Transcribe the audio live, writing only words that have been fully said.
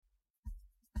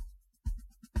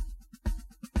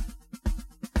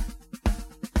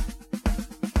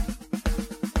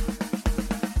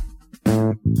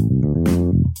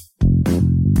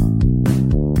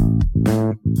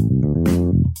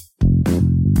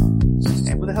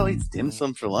the hell eats dim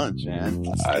sum for lunch, man?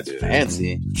 I do.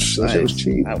 Fancy. That shit was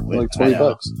cheap. Like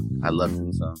 $20. I love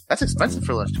dim sum. That's expensive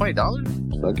for lunch.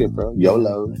 $20? Fuck it, bro.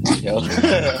 YOLO.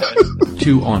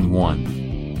 2 on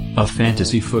 1, a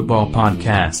fantasy football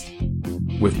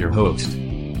podcast with your host,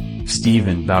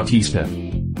 Steven Bautista.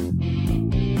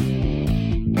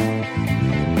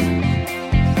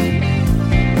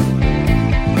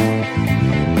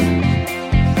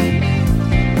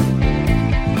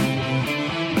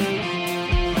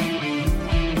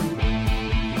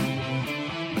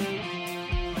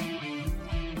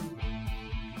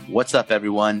 What's up,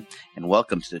 everyone, and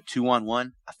welcome to the 2 on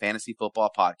 1, a fantasy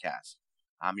football podcast.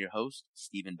 I'm your host,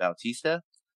 Steven Bautista.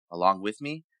 Along with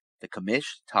me, the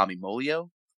commish, Tommy Molio,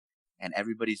 and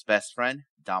everybody's best friend,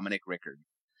 Dominic Rickard.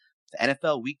 The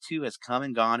NFL Week 2 has come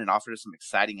and gone and offered us some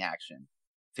exciting action.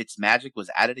 Fitzmagic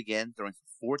was at it again, throwing for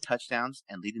 4 touchdowns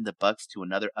and leading the Bucs to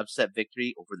another upset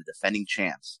victory over the defending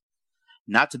champs.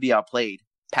 Not to be outplayed,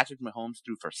 Patrick Mahomes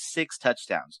threw for 6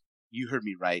 touchdowns. You heard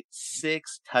me right.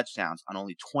 6 touchdowns on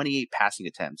only 28 passing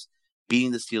attempts,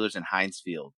 beating the Steelers in Heinz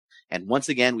Field. And once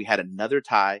again, we had another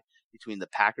tie between the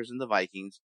Packers and the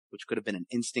Vikings, which could have been an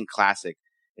instant classic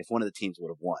if one of the teams would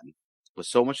have won. With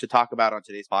so much to talk about on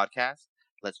today's podcast,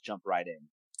 let's jump right in.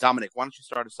 Dominic, why don't you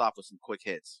start us off with some quick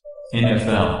hits?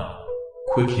 NFL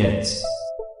quick hits.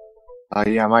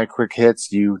 My quick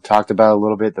hits. You talked about a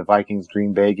little bit the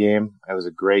Vikings-Green Bay game. It was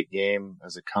a great game. It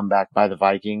was a comeback by the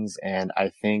Vikings. And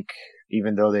I think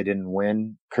even though they didn't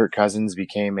win, Kirk Cousins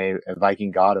became a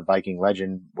Viking god, a Viking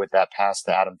legend with that pass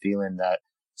to Adam Thielen that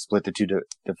split the two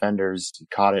defenders,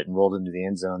 caught it and rolled into the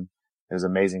end zone. It was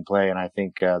an amazing play. And I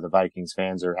think the Vikings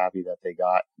fans are happy that they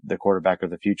got the quarterback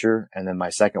of the future. And then my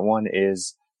second one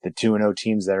is the 2-0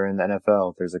 teams that are in the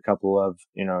NFL. There's a couple of,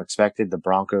 expected, the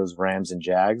Broncos, Rams, and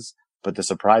Jags. But the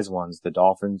surprise ones, the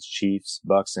Dolphins, Chiefs,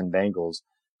 Bucks, and Bengals.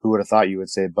 Who would have thought you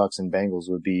would say Bucks and Bengals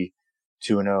would be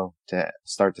 2-0 to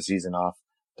start the season off?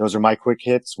 Those are my quick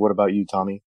hits. What about you,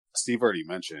 Tommy? Steve already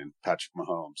mentioned Patrick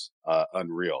Mahomes.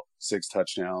 Unreal. 6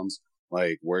 touchdowns.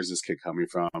 Like, where's this kid coming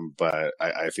from? But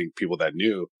I think people that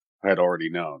knew had already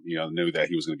known, knew that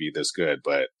he was going to be this good.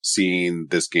 But seeing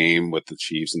this game with the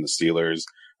Chiefs and the Steelers,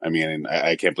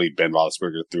 I can't believe Ben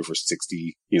Roethlisberger threw for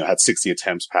 60, had 60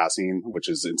 attempts passing, which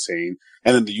is insane.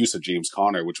 And then the use of James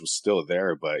Conner, which was still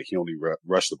there, but he only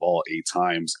rushed the ball 8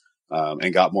 times,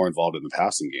 and got more involved in the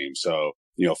passing game. So,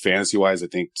 fantasy wise, I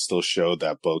think still showed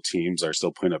that both teams are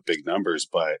still putting up big numbers,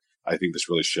 but I think this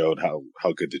really showed how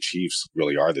good the Chiefs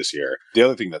really are this year. The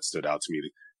other thing that stood out to me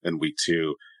in week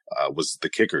 2, was the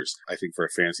kickers. I think for a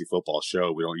fantasy football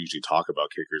show, we don't usually talk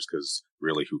about kickers because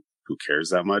really who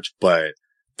cares that much, but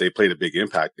they played a big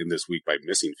impact in this week by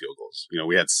missing field goals.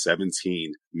 We had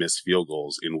 17 missed field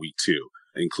goals in week 2,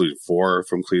 including 4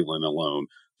 from Cleveland alone,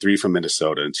 3 from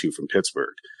Minnesota, and 2 from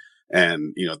Pittsburgh.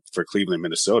 And, for Cleveland and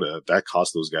Minnesota, that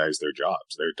cost those guys their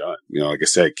jobs. They're done. Like I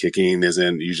said, kicking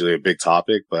isn't usually a big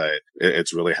topic, but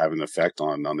it's really having an effect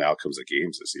on the outcomes of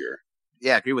games this year.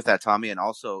 Yeah, I agree with that, Tommy. And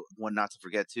also, one not to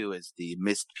forget, too, is the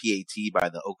missed PAT by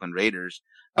the Oakland Raiders.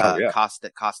 Cost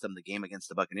them the game against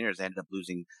the Buccaneers. They ended up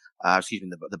losing,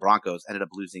 the Broncos ended up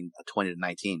losing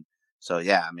 20-19. So,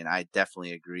 yeah, I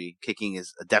definitely agree. Kicking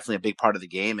is definitely a big part of the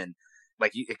game. And,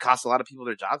 it costs a lot of people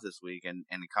their jobs this week, and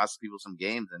it costs people some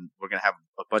games. And we're going to have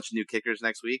a bunch of new kickers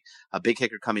next week. A big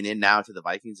kicker coming in now to the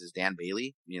Vikings is Dan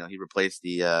Bailey. He replaced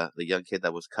the young kid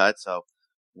that was cut. So,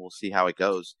 we'll see how it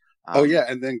goes.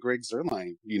 And then Greg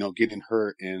Zuerlein, getting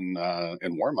hurt in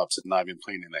warm-ups and not even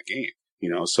playing in that game,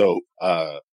 so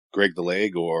Greg the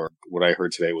Leg, or what I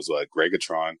heard today was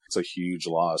Gregatron. It's a huge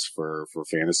loss for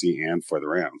fantasy and for the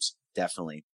Rams.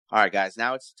 Definitely. All right, guys,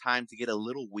 now it's time to get a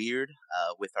little weird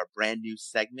with our brand new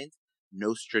segment,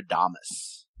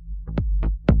 Nostradamus.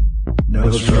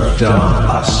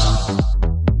 Nostradamus.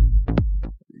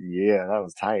 Yeah, that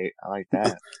was tight. I like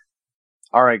that.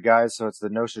 All right, guys, so it's the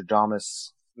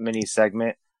Nostradamus mini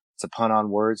segment. It's a pun on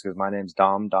words because my name's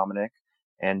Dominic,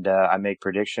 and I make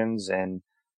predictions, and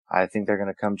I think they're going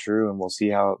to come true, and we'll see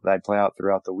how they play out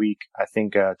throughout the week. I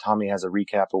think Tommy has a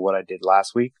recap of what I did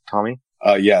last week. Tommy?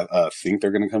 Think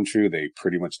they're going to come true. They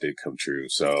pretty much did come true.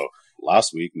 So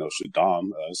last week,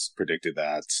 Nostradamus predicted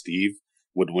that Steve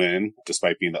would win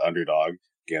despite being the underdog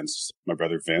against my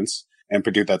brother Vince, and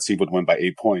predicted that Steve would win by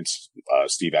 8 points.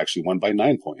 Steve actually won by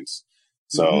 9 points.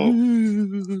 So,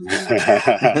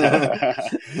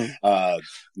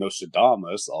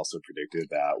 Nostradamus also predicted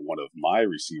that one of my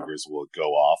receivers will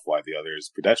go off while the other is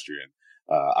pedestrian.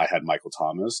 I had Michael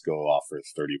Thomas go off for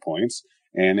 30 points,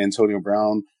 and Antonio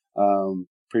Brown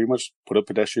pretty much put up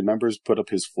pedestrian numbers, put up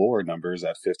his floor numbers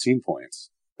at 15 points.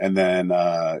 And then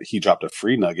he dropped a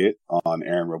free nugget on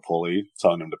Aaron Rapoli,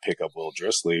 telling him to pick up Will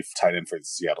Driscoll, tight end for the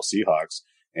Seattle Seahawks,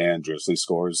 and Driscoll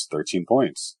scores 13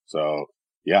 points. So,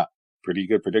 yeah, pretty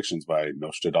good predictions by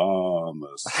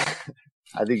Nostradamus.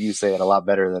 I think you say it a lot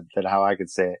better than how I could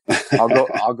say it.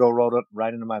 I'll go roll up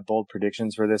right into my bold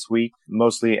predictions for this week.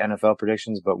 Mostly NFL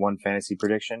predictions, but one fantasy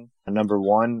prediction. Number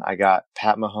 1, I got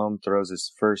Pat Mahomes throws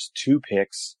his first 2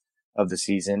 picks of the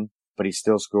season, but he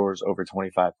still scores over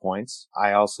 25 points.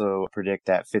 I also predict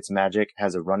that Fitzmagic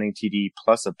has a running TD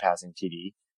plus a passing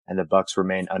TD, and the Bucs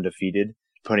remain undefeated,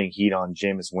 putting heat on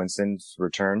Jameis Winston's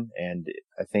return, and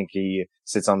I think he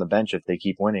sits on the bench if they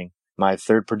keep winning. My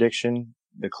third prediction,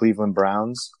 the Cleveland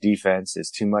Browns defense is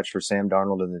too much for Sam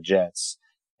Darnold and the Jets,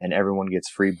 and everyone gets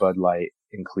free Bud Light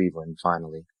in Cleveland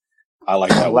finally. I like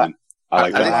that one. I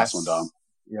like that last one, Dom.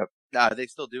 Yep. Are they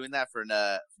still doing that for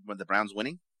when the Browns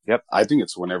winning? Yep. I think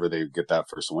it's whenever they get that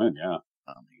first win, yeah.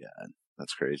 Oh, my God.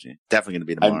 That's crazy. Definitely going to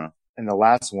be tomorrow. And the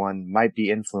last one might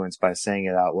be influenced by saying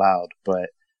it out loud, but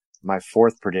my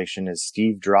fourth prediction is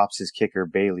Steve drops his kicker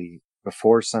Bailey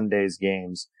before Sunday's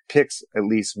games, picks at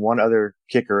least one other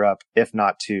kicker up, if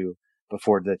not 2,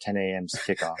 before the 10 a.m.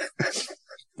 kickoff.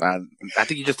 I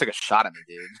think you just took a shot at me,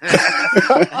 dude.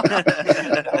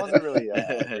 That wasn't really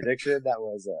a prediction. That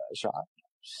was a shot.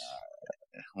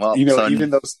 Well, even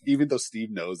though Steve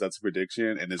knows that's a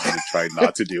prediction and is going to try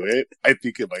not to do it, I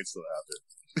think it might still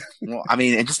happen. Well, I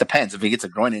mean, it just depends. If he gets a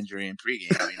groin injury in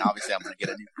pregame, I mean, obviously I'm going to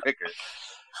get a new kicker.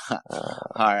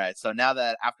 All right. So now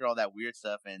that after all that weird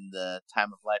stuff and the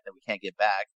time of life that we can't get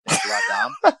back, thanks a lot,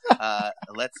 Dom.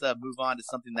 Let's move on to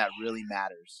something that really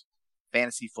matters: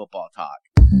 fantasy football talk.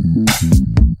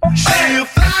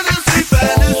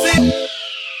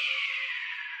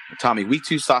 Tommy, week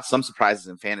 2 saw some surprises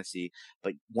in fantasy,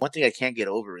 but one thing I can't get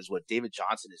over is what David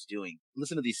Johnson is doing.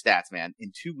 Listen to these stats, man.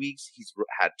 In 2 weeks, he's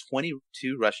had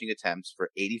 22 rushing attempts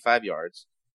for 85 yards,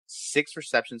 6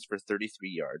 receptions for 33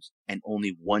 yards, and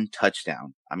only 1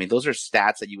 touchdown. I mean, those are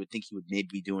stats that you would think he would maybe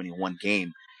be doing in one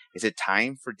game. Is it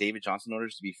time for David Johnson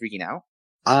owners to be freaking out?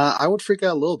 I would freak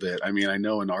out a little bit. I mean, I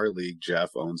know in our league, Jeff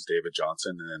owns David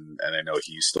Johnson, and I know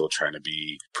he's still trying to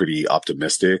be pretty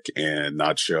optimistic and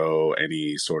not show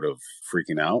any sort of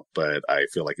freaking out. But I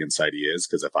feel like inside he is,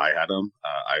 because if I had him,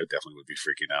 I definitely would be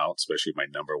freaking out, especially my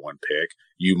number 1 pick.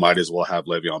 You might as well have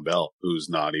Le'Veon Bell, who's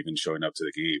not even showing up to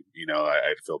the game. You know,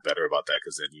 I'd feel better about that,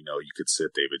 because then, you know, you could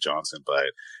sit David Johnson. But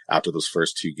after those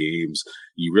first 2 games,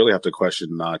 you really have to question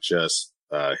not just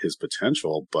his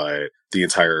potential, but the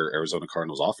entire Arizona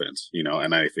Cardinals offense, you know,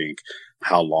 and I think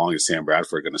how long is Sam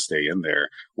Bradford going to stay in there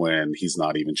when he's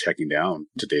not even checking down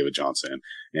to David Johnson?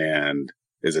 And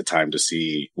is it time to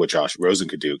see what Josh Rosen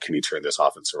could do? Can he turn this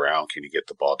offense around? Can he get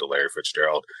the ball to Larry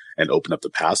Fitzgerald and open up the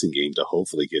passing game to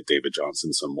hopefully get David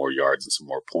Johnson some more yards and some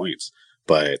more points?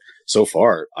 But so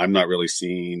far, I'm not really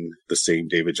seeing the same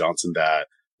David Johnson that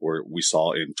we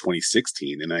saw in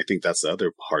 2016. And I think that's the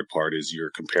other hard part, is you're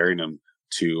comparing him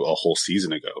to a whole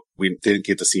season ago. We didn't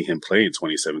get to see him play in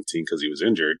 2017 because he was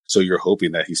injured. So you're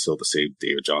hoping that he's still the same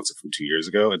David Johnson from 2 years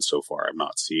ago. And so far, I'm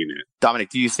not seeing it. Dominic,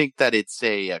 do you think that is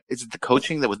it the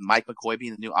coaching that with Mike McCoy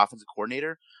being the new offensive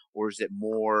coordinator, or is it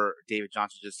more David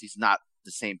Johnson he's not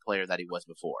the same player that he was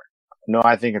before? No,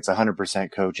 I think it's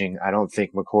 100% coaching. I don't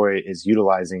think McCoy is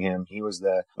utilizing him. He was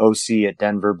the OC at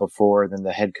Denver before, then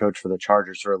the head coach for the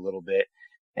Chargers for a little bit.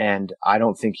 And I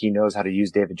don't think he knows how to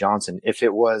use David Johnson. If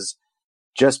it was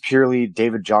just purely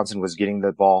David Johnson was getting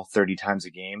the ball 30 times a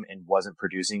game and wasn't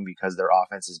producing because their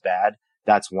offense is bad,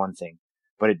 that's one thing.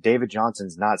 But if David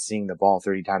Johnson's not seeing the ball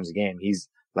 30 times a game, he's,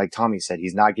 like Tommy said,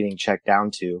 he's not getting checked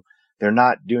down to. They're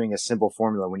not doing a simple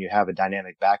formula when you have a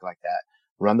dynamic back like that.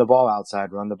 Run the ball outside,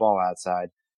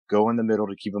 go in the middle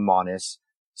to keep him honest,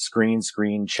 screen,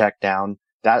 check down.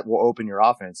 That will open your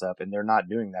offense up, and they're not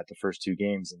doing that the first 2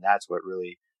 games, and that's what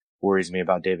really worries me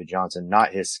about David Johnson.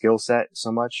 Not his skill set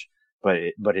so much,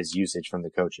 but his usage from the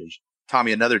coaches.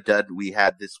 Tommy, another dud we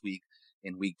had this week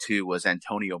in week 2 was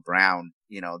Antonio Brown.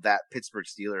 You know, that Pittsburgh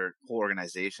Steelers whole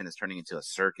organization is turning into a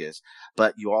circus,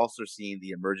 but you also seen the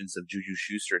emergence of Juju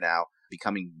Schuster now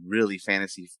becoming really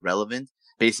fantasy relevant,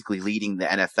 basically leading the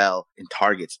NFL in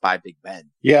targets by Big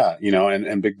Ben. Yeah, you know,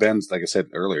 and Big Ben's, like I said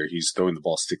earlier, he's throwing the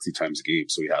ball 60 times a game,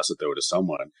 so he has to throw it to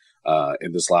someone.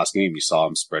 In this last game, you saw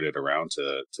him spread it around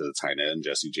to the tight end,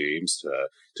 Jesse James,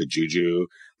 to Juju,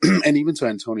 and even to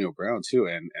Antonio Brown too.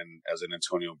 And as an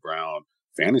Antonio Brown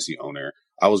fantasy owner,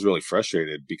 I was really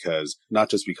frustrated because not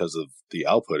just because of the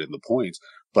output and the points,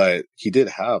 but he did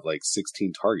have like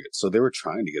 16 targets. So they were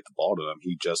trying to get the ball to him.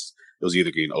 It was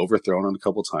either getting overthrown on a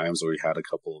couple times or he had a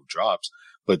couple of drops.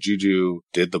 But Juju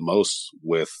did the most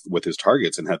with his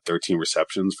targets and had 13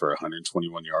 receptions for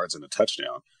 121 yards and a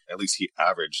touchdown. At least he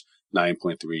averaged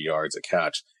 9.3 yards a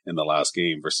catch in the last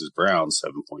game versus Brown's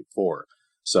 7.4.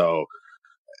 So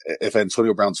if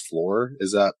Antonio Brown's floor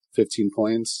is at 15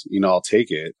 points, I'll take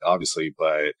it, obviously,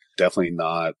 but definitely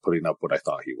not putting up what I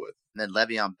thought he would. And then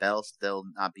Le'Veon Bell still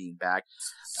not being back.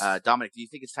 Dominic, do you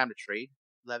think it's time to trade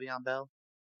Le'Veon Bell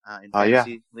in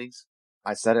fantasy leagues?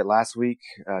 I said it last week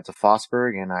to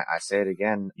Fosberg, and I say it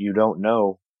again. You don't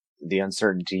know the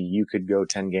uncertainty. You could go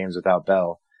 10 games without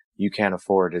Bell. You can't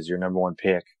afford as your number one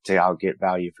pick to outget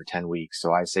value for 10 weeks.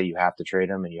 So I say you have to trade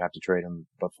him, and you have to trade him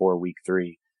before week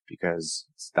 3 because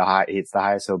it's the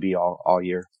highest he'll be all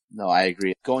year. No, I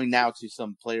agree. Going now to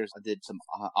some players that did some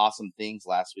awesome things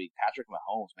last week. Patrick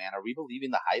Mahomes, man. Are we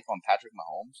believing the hype on Patrick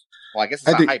Mahomes? Well, I guess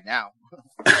it's not hype now.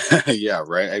 Yeah,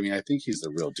 right. I mean, I think he's the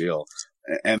real deal.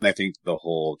 And I think the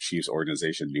whole Chiefs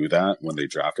organization knew that when they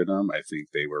drafted him. I think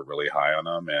they were really high on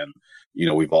him. And,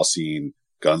 we've all seen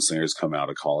gunslingers come out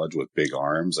of college with big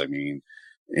arms. I mean,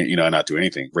 and not do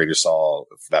anything. Raiders saw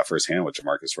that firsthand with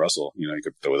Jamarcus Russell. He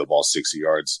could throw the ball 60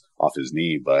 yards off his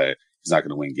knee, but he's not going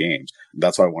to win games.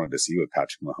 That's what I wanted to see with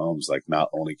Patrick Mahomes. Like, not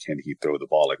only can he throw the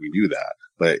ball, like we knew that,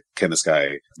 but can this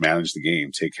guy manage the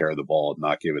game, take care of the ball,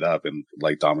 not give it up? And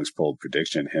like Dominic's bold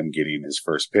prediction, him getting his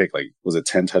first pick, like, was it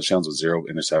 10 touchdowns with 0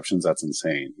 interceptions? That's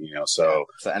insane, So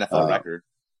it's an NFL record.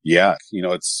 Yeah.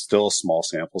 It's still a small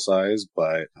sample size,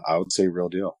 but I would say real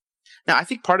deal. Now, I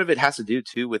think part of it has to do,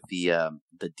 too, with the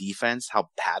defense, how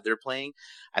bad they're playing.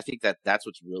 I think that's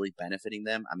what's really benefiting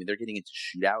them. I mean, they're getting into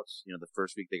shootouts. The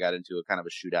first week they got into a kind of a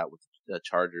shootout with the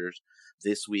Chargers.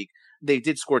 This week, they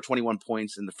did score 21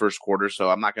 points in the first quarter,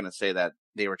 so I'm not going to say that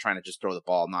they were trying to just throw the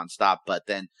ball nonstop. But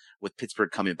then with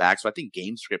Pittsburgh coming back, so I think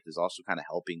game script is also kind of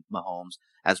helping Mahomes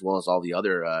as well as all the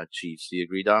other Chiefs. Do you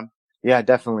agree, Dom? Yeah,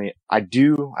 definitely. I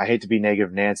hate to be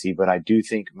negative Nancy, but I do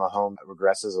think Mahomes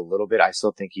regresses a little bit. I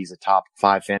still think he's a top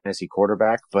 5 fantasy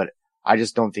quarterback, but I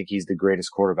just don't think he's the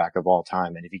greatest quarterback of all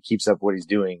time. And if he keeps up what he's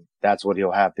doing, that's what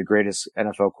he'll have. The greatest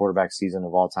NFL quarterback season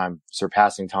of all time,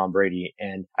 surpassing Tom Brady.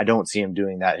 And I don't see him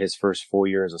doing that his first full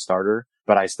year as a starter,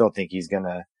 but I still think he's going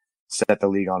to set the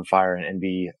league on fire and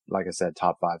be, like I said,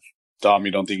 top 5. Dom,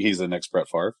 you don't think he's the next Brett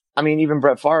Favre? I mean, even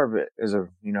Brett Favre as a,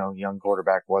 young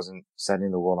quarterback wasn't setting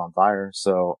the world on fire.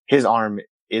 So his arm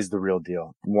is the real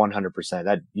deal. 100%.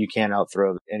 That you can't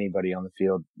outthrow anybody on the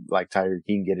field like Tyreek.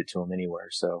 He can get it to him anywhere.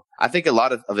 So I think a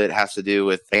lot of it has to do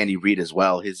with Andy Reid as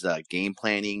well. His game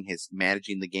planning, his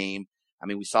managing the game. I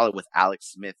mean, we saw it with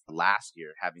Alex Smith last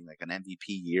year having like an MVP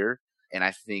year. And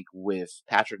I think with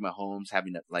Patrick Mahomes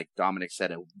having, like Dominic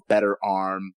said, a better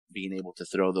arm, being able to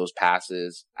throw those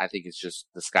passes, I think it's just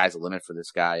the sky's the limit for this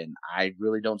guy. And I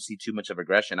really don't see too much of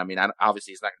aggression. I mean,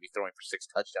 obviously he's not going to be throwing for 6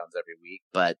 touchdowns every week,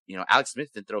 but Alex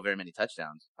Smith didn't throw very many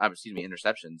interceptions,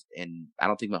 and I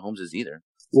don't think Mahomes is either.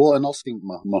 Well, and also think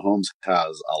Mahomes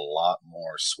has a lot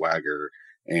more swagger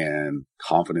and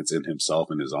confidence in himself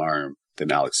and his arm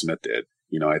than Alex Smith did.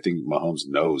 I think Mahomes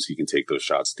knows he can take those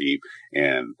shots deep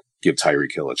and give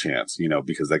Tyreek Hill a chance,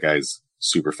 because that guy's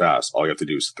super fast. All you have to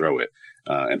do is throw it,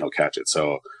 and he'll catch it.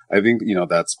 So I think,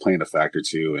 that's playing a factor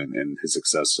too. And his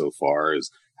success so far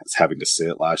is having to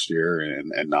sit last year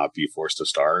and not be forced to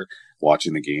start,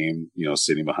 watching the game,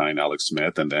 sitting behind Alex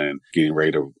Smith and then getting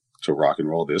ready to rock and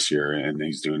roll this year. And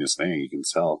he's doing his thing. You can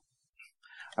tell.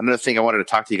 Another thing I wanted to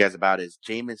talk to you guys about is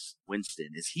Jameis Winston.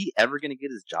 Is he ever going to get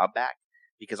his job back?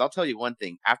 Because I'll tell you one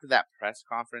thing, after that press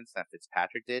conference that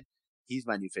Fitzpatrick did, he's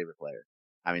my new favorite player.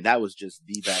 I mean, that was just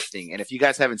the best thing. And if you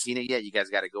guys haven't seen it yet, you guys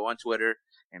got to go on Twitter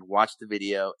and watch the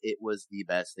video. It was the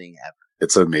best thing ever.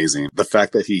 It's amazing. The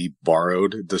fact that he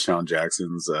borrowed Deshaun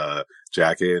Jackson's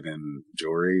jacket and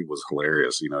jewelry was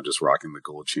hilarious. Just rocking the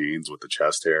gold chains with the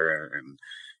chest hair. And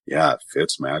yeah,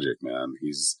 Fitz magic, man.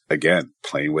 He's, again,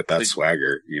 playing with that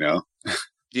swagger,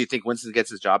 Do you think Winston gets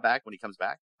his job back when he comes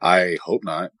back? I hope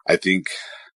not. I think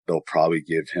they'll probably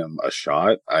give him a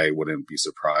shot. I wouldn't be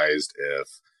surprised if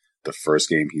the first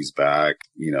game he's back,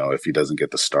 if he doesn't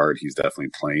get the start, he's definitely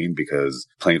playing, because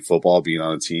playing football, being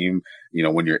on a team,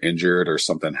 when you're injured or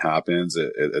something happens,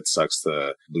 it sucks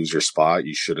to lose your spot.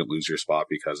 You shouldn't lose your spot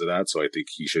because of that. So I think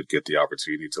he should get the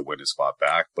opportunity to win his spot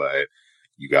back, but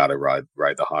you got to ride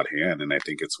the hot hand. And I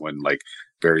think it's when, like,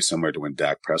 very similar to when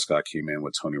Dak Prescott came in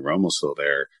with Tony Romo still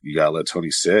there, you got to let Tony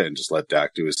sit and just let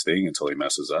Dak do his thing until he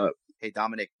messes up. Hey,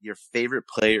 Dominic, your favorite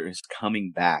player is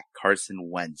coming back, Carson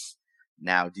Wentz.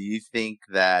 Now, do you think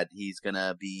that he's going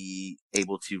to be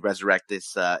able to resurrect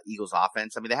this Eagles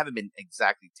offense? I mean, they haven't been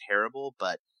exactly terrible,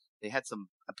 but they had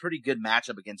a pretty good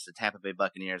matchup against the Tampa Bay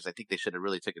Buccaneers. I think they should have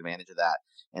really took advantage of that,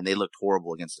 and they looked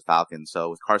horrible against the Falcons. So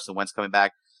with Carson Wentz coming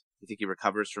back, do you think he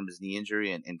recovers from his knee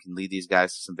injury and can lead these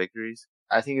guys to some victories?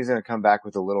 I think he's going to come back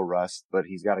with a little rust, but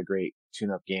he's got a great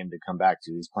tune-up game to come back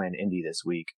to. He's playing Indy this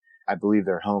week. I believe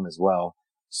they're home as well.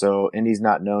 So Indy's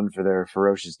not known for their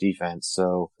ferocious defense.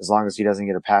 So as long as he doesn't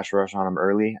get a pass rush on him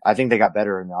early, I think they got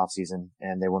better in the offseason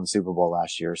and they won the Super Bowl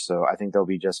last year. So I think they'll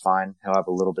be just fine. He'll have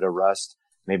a little bit of rust,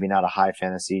 maybe not a high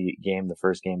fantasy game the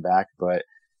first game back, but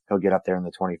he'll get up there in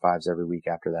the 25s every week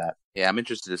after that. Yeah, I'm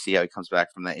interested to see how he comes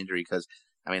back from that injury because,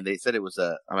 I mean, they said it was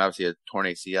obviously a torn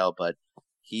ACL, but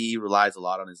he relies a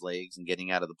lot on his legs and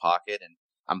getting out of the pocket. And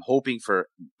I'm hoping for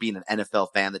being an NFL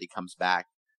fan that he comes back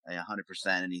 100%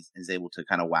 and he's able to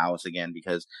kind of wow us again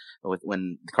because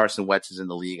when Carson Wentz is in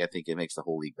the league, I think it makes the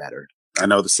whole league better. I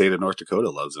know the state of North Dakota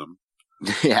loves him.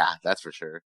 Yeah, that's for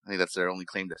sure. I think that's their only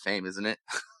claim to fame, isn't it?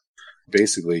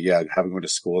 Basically, yeah, having went to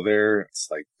school there, it's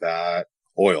like that.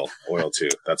 Oil too.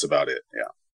 That's about it. Yeah.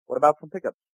 What about from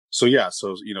pickup? So,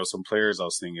 some players I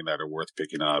was thinking that are worth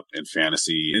picking up in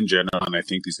fantasy in general, and I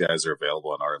think these guys are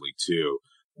available in our league too.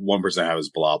 One person I have is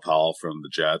Bilal Powell from the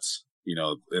Jets.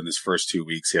 In his first 2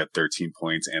 weeks, he had 13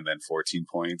 points and then 14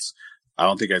 points. I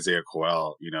don't think Isaiah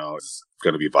Crowell, is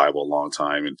going to be viable a long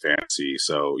time in fantasy.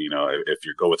 So, if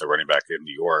you go with a running back in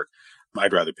New York,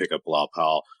 I'd rather pick up Bilal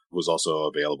Powell, who's also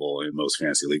available in most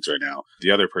fantasy leagues right now.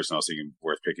 The other person I was thinking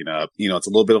worth picking up, it's a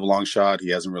little bit of a long shot. He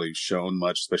hasn't really shown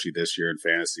much, especially this year in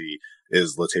fantasy,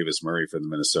 is Latavius Murray from the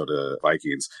Minnesota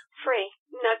Vikings. Free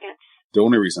nuggets. The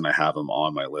only reason I have him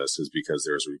on my list is because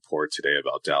there was a report today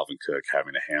about Dalvin Cook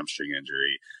having a hamstring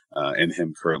injury and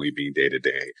him currently being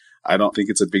day-to-day. I don't think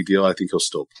it's a big deal. I think he'll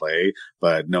still play,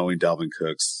 but knowing Dalvin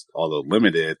Cook's, although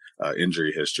limited,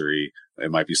 injury history, it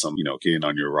might be some, getting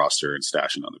on your roster and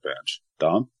stashing on the bench.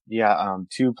 Dom? Yeah,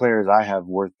 two players I have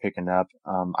worth picking up.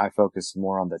 I focus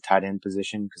more on the tight end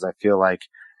position because I feel like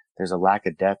there's a lack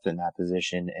of depth in that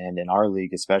position. And in our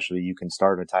league, especially, you can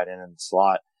start a tight end in the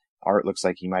slot. Art looks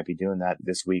like he might be doing that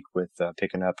this week with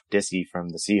picking up Dissy from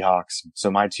the Seahawks. So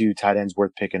my two tight ends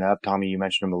worth picking up. Tommy, you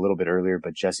mentioned him a little bit earlier,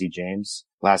 but Jesse James.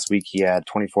 Last week he had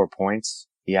 24 points.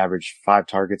 He averaged 5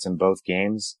 targets in both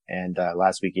games. And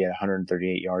last week he had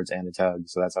 138 yards and a tug.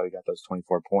 So that's how he got those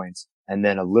 24 points. And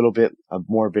then a bit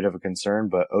of a concern,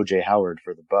 but OJ Howard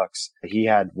for the Bucks. He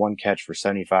had one catch for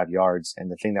 75 yards.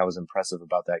 And the thing that was impressive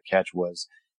about that catch was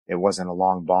it wasn't a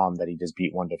long bomb that he just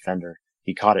beat one defender.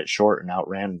 He caught it short and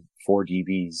outran 4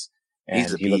 DBs. And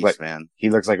He's a beast, man. He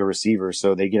looks like a receiver,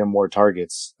 so they get him more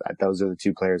targets. Those are the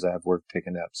two players I have worth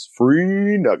picking up.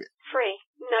 Free nugget. Free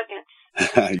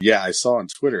nuggets. Yeah, I saw on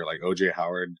Twitter, like OJ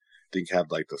Howard, I think had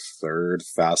like the 3rd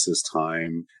fastest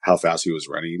time, how fast he was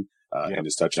running in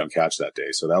his touchdown catch that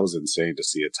day. So that was insane to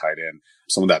see a tight end,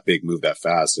 someone that big move that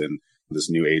fast. And this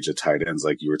new age of tight ends,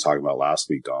 like you were talking about last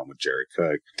week, Don, with Jared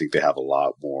Cook, I think they have a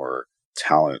lot more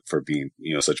talent for being,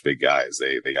 such big guys.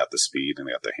 They got the speed and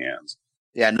they got the hands.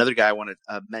 Yeah, another guy I want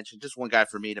to mention, just one guy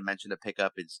for me to mention to pick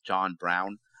up is John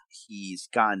Brown. He's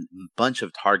gotten a bunch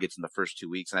of targets in the first 2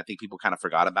 weeks, and I think people kind of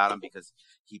forgot about him because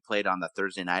he played on the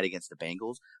Thursday night against the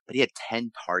Bengals, but he had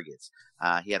 10 targets.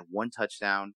 He had 1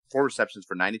 touchdown, 4 receptions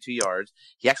for 92 yards.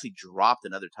 He actually dropped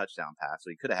another touchdown pass, so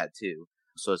he could have had 2.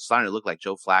 So it's starting to look like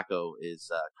Joe Flacco is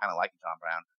kind of like John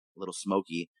Brown, a little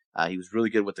smoky. He was really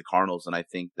good with the Cardinals, and I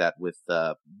think that with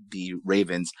the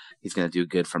Ravens, he's going to do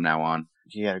good from now on.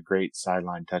 He had a great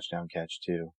sideline touchdown catch,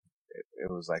 too.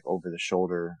 It was like over the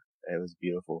shoulder. It was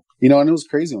beautiful. And it was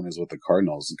crazy when he was with the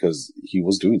Cardinals because he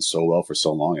was doing so well for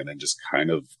so long and then just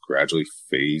kind of gradually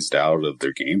phased out of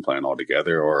their game plan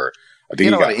altogether. Or I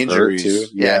think he got injuries too.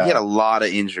 Yeah, he had a lot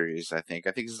of injuries, I think.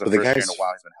 I think this is the first year in a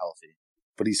while he's been healthy.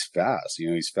 But he's fast,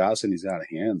 he's fast and he's got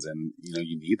hands and,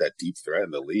 you need that deep threat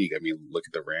in the league. I mean, look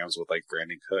at the Rams with like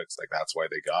Brandon Cooks. Like that's why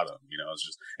they got him, it's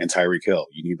just, and Tyreek Hill.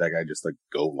 You need that guy just like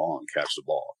go long, catch the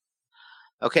ball.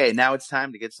 Okay, now it's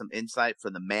time to get some insight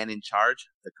from the man in charge,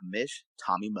 the commish,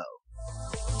 Tommy Moe.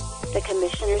 The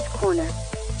Commissioner's Corner.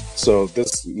 So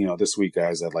this week,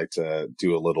 guys, I'd like to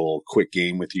do a little quick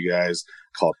game with you guys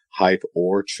called Hype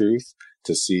or Truth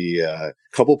to see a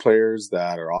couple players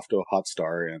that are off to a hot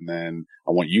start. And then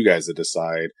I want you guys to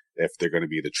decide if they're going to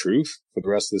be the truth for the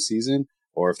rest of the season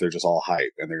or if they're just all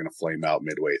hype and they're going to flame out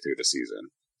midway through the season.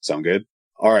 Sound good?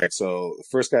 All right. So the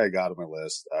first guy I got on my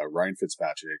list, Ryan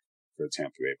Fitzpatrick for the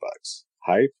Tampa Bay Bucks.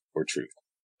 Hype or truth?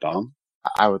 Dom?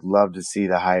 I would love to see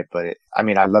the hype, but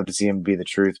I'd love to see him be the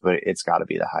truth, but it's got to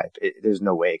be the hype. There's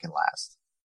no way it can last.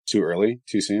 Too early?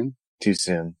 Too soon? Too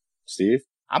soon. Steve?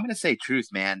 I'm going to say truth,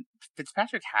 man.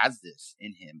 Fitzpatrick has this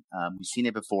in him. We've seen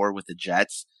it before with the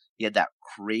Jets. He had that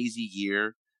crazy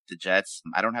year, the Jets.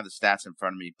 I don't have the stats in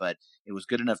front of me, but it was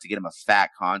good enough to get him a fat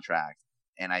contract.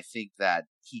 And I think that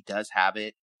he does have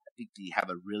it. I think they have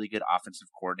a really good offensive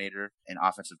coordinator and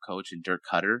offensive coach in Dirk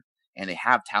Cutter, and they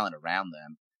have talent around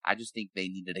them. I just think they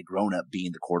needed a grown-up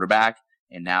being the quarterback.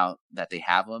 And now that they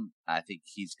have him, I think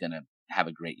he's going to have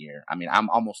a great year. I mean, I'm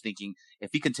almost thinking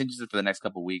if he continues it for the next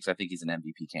couple of weeks, I think he's an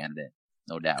MVP candidate,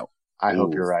 no doubt. I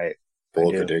hope you're right.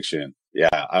 Bold prediction. Yeah,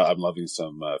 I'm loving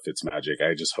some Fitz magic.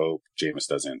 I just hope Jameis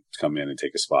doesn't come in and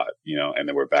take a spot, and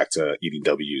then we're back to eating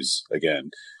W's again.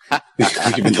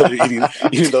 even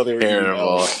though they were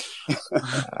terrible.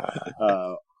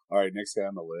 All right, next guy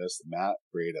on the list, Matt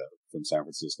Breida from San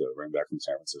Francisco, running back from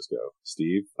San Francisco.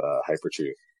 Steve, hype or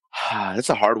truth? That's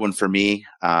a hard one for me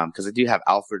because I do have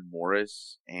Alfred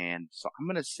Morris, and so I'm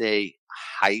going to say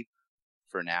hype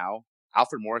for now.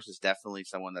 Alfred Morris is definitely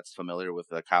someone that's familiar with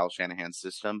Kyle Shanahan's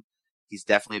system. He's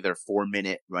definitely their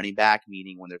 4-minute running back,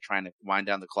 meaning when they're trying to wind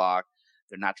down the clock,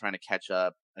 they're not trying to catch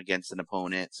up against an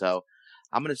opponent. So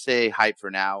I'm going to say hype for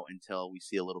now until we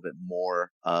see a little bit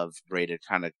more of Breida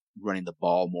kind of running the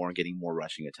ball more and getting more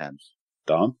rushing attempts.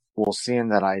 Dom? Well, seeing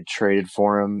that I traded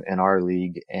for him in our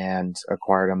league and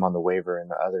acquired him on the waiver in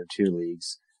the other 2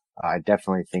 leagues, I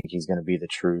definitely think he's going to be the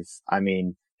truth. I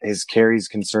mean, his carries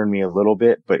concern me a little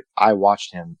bit, but I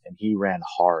watched him and he ran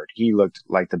hard. He looked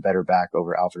like the better back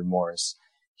over Alfred Morris.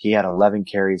 He had 11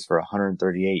 carries for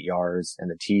 138 yards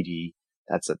and a TD.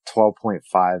 That's a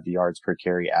 12.5 yards per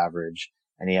carry average.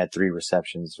 And he had 3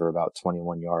 receptions for about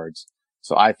 21 yards.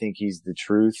 So I think he's the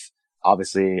truth.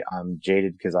 Obviously, I'm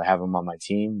jaded because I have him on my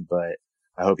team, but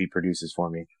I hope he produces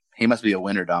for me. He must be a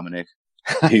winner, Dominic.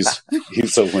 He's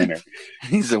a winner.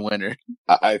 He's a winner.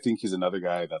 I think he's another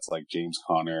guy that's like James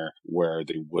Conner, where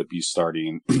they would be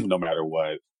starting no matter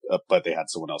what, but they had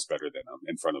someone else better than him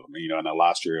in front of him. And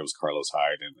last year it was Carlos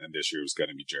Hyde, and this year it was going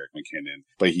to be Jerick McKinnon.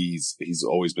 But he's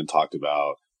always been talked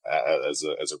about as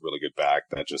a really good back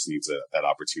that just needs that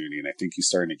opportunity. And I think he's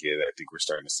starting to get it. I think we're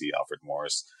starting to see Alfred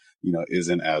Morris,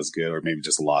 isn't as good, or maybe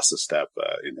just lost a step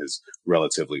in his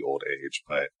relatively old age.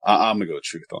 But I'm going to go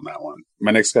truth on that one.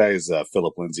 My next guy is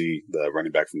Philip Lindsay, the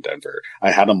running back from Denver.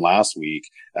 I had him last week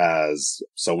as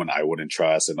someone I wouldn't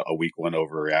trust and a week 1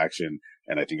 overreaction.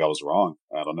 And I think I was wrong.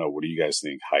 I don't know. What do you guys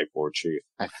think? Hype or truth?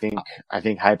 I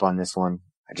think hype on this one.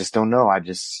 I just don't know.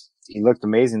 He looked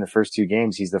amazing the first 2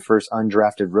 games. He's the first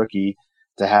undrafted rookie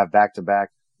to have back-to-back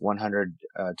 100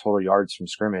 total yards from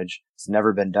scrimmage. It's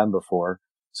never been done before.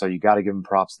 So you got to give him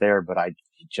props there, but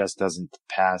he just doesn't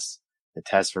pass the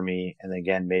test for me. And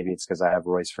again, maybe it's because I have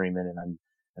Royce Freeman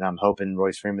and I'm hoping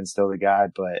Royce Freeman's still the guy,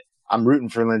 but I'm rooting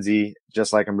for Lindsay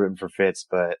just like I'm rooting for Fitz,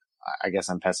 but I guess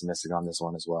I'm pessimistic on this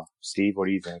one as well. Steve, what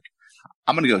do you think?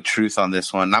 I'm going to go truth on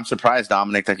this one. I'm surprised,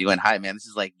 Dominic, that you went hype, man. This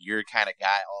is like your kind of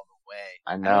guy all the way.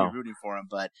 I know you're rooting for him,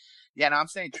 but yeah, no, I'm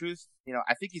saying truth.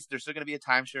 I think there's still going to be a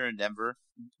timeshare in Denver.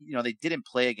 They didn't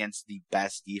play against the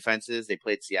best defenses. They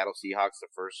played Seattle Seahawks the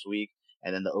first week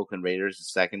and then the Oakland Raiders the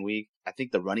second week. I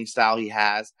think the running style he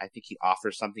has, I think he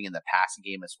offers something in the passing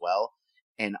game as well.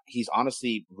 And he's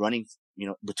honestly running,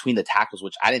 between the tackles,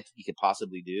 which I didn't think he could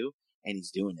possibly do. And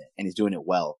he's doing it, and he's doing it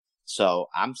well. So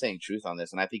I'm saying truth on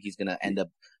this, and I think he's going to end up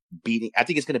beating. I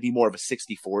think it's going to be more of a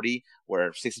 60-40, where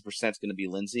 60% is going to be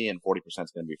Lindsay and 40%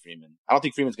 is going to be Freeman. I don't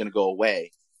think Freeman's going to go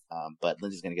away, but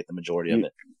Lindsay's going to get the majority of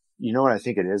it. You know what I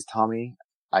think it is, Tommy?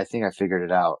 I think I figured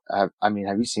it out. I mean,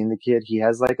 have you seen the kid? He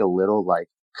has like a little like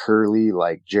curly,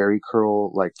 like Jerry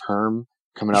curl, like perm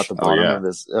coming out the bottom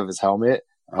of his helmet.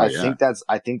 I think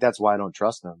that's why I don't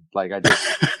trust him. Like I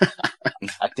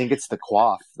think it's the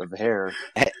coif of hair.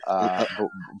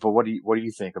 But what do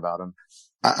you think about him?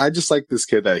 I just like this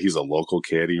kid that he's a local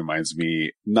kid. He reminds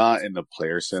me, not in the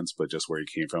player sense, but just where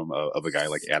he came from, of a guy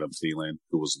like Adam Thielen,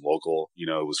 who was local,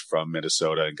 was from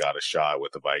Minnesota and got a shot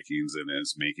with the Vikings and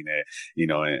is making it,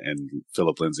 and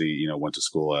Philip Lindsay, went to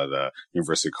school at the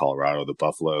University of Colorado, the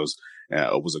Buffaloes.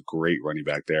 Was a great running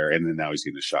back there. And then now he's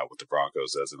getting a shot with the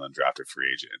Broncos as an undrafted free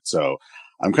agent. So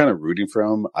I'm kind of rooting for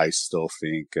him. I still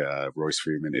think Royce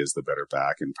Freeman is the better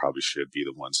back and probably should be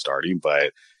the one starting.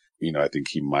 But, I think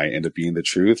he might end up being the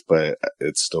truth. But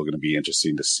it's still going to be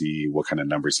interesting to see what kind of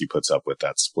numbers he puts up with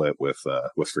that split with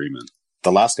Freeman.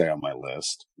 The last guy on my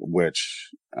list, which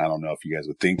I don't know if you guys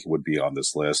would think would be on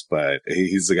this list, but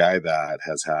he's the guy that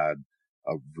has had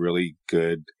a really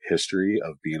good history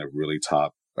of being a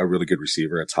really good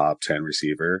receiver, a top 10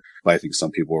 receiver. But I think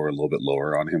some people were a little bit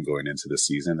lower on him going into the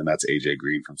season, and that's AJ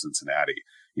Green from Cincinnati.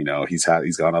 He's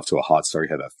gone off to a hot start.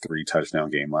 He had a 3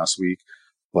 touchdown game last week,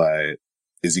 but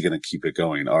is he going to keep it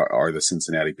going? Are the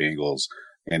Cincinnati Bengals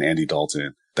and Andy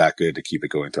Dalton that good to keep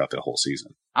it going throughout the whole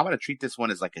season. I'm going to treat this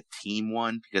one as like a team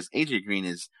one because AJ Green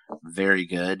is very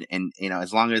good. And,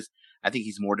 as long as I think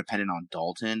he's more dependent on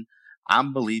Dalton,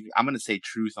 I'm going to say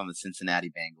truth on the Cincinnati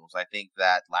Bengals. I think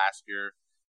that last year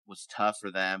was tough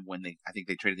for them when I think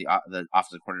they traded the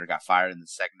offensive coordinator, got fired in the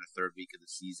second or third week of the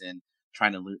season.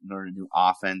 Trying to learn a new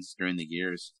offense during the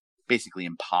year is basically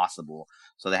impossible.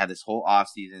 So they had this whole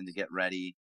offseason to get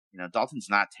ready. Dalton's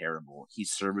not terrible.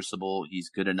 He's serviceable. He's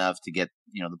good enough to get,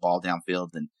 the ball downfield.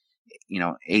 And,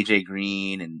 AJ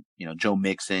Green and, Joe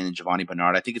Mixon and Giovanni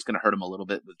Bernard, I think it's going to hurt him a little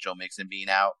bit with Joe Mixon being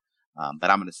out. But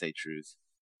I'm going to say truth.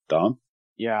 Dom?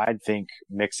 Yeah, I think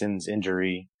Mixon's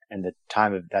injury and the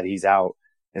time that he's out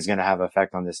is going to have an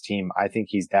effect on this team. I think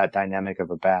he's that dynamic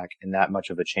of a back and that much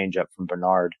of a changeup from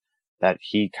Bernard that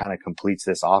he kind of completes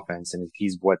this offense, and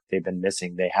he's what they've been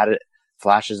missing. They had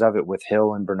flashes of it with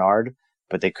Hill and Bernard,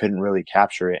 but they couldn't really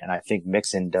capture it, and I think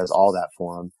Mixon does all that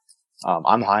for him.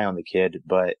 I'm high on the kid,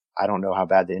 but I don't know how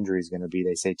bad the injury is going to be.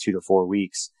 They say 2 to 4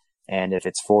 weeks, and if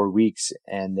it's 4 weeks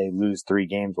and they lose 3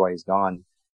 games while he's gone,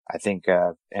 I think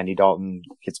Andy Dalton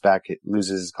gets back,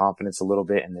 loses his confidence a little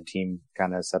bit, and the team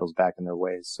kind of settles back in their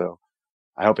ways. So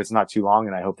I hope it's not too long,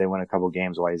 and I hope they win a couple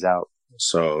games while he's out.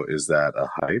 So is that a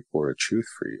hype or a truth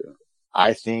for you?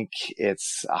 I think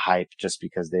it's a hype just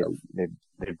because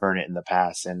they've burned it in the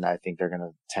past, and I think they're going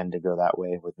to tend to go that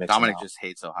way with Mixon. Dominic just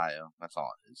hates Ohio. That's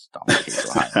all it is. Dominic hates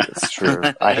Ohio. It's true.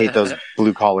 I hate those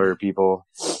blue collar people.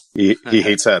 He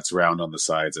hates that it's round on the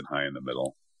sides and high in the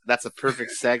middle. That's a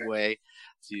perfect segue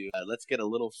to let's get a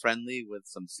little friendly with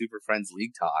some Super Friends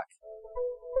League talk.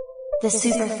 The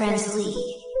Super Friends League.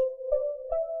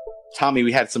 Tommy,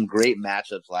 we had some great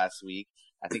matchups last week.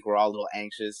 I think we're all a little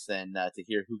anxious and to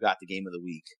hear who got the game of the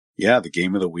week. Yeah, the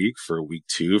game of the week for week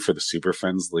 2 for the Super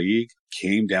Friends League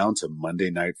came down to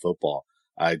Monday Night Football.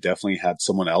 I definitely had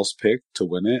someone else pick to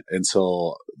win it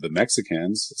until the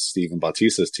Mexicans, Steven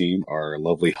Bautista's team, our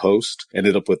lovely host,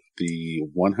 ended up with the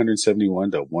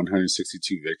 171 to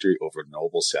 162 victory over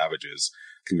Noble Savages.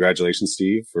 Congratulations,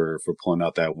 Steve, for pulling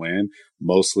out that win.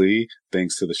 Mostly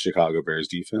thanks to the Chicago Bears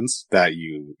defense that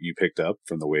you picked up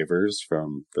from the waivers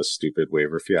from the stupid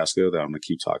waiver fiasco that I'm going to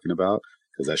keep talking about,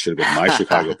 because that should have been my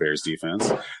Chicago Bears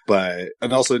defense.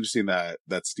 And also interesting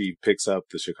that Steve picks up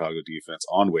the Chicago defense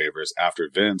on waivers after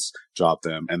Vince dropped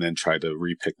them and then tried to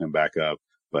re-pick them back up.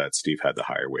 But Steve had the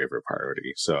higher waiver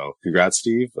priority. So congrats,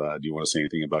 Steve. Do you want to say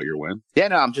anything about your win? Yeah,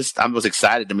 no, I was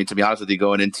excited. I mean, to be honest with you,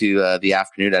 going into the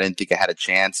afternoon, I didn't think I had a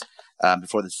chance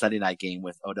before the Sunday night game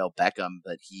with Odell Beckham,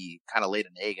 but he kind of laid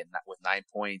an egg with 9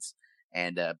 points.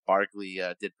 And Barkley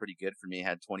did pretty good for me,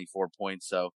 had 24 points.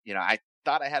 So, I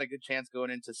thought I had a good chance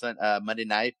going into Monday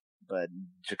night, but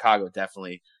Chicago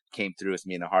definitely came through with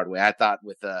me in a hard way. I thought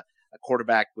with a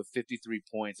quarterback with 53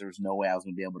 points, there was no way I was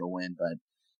going to be able to win, but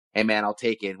hey man, I'll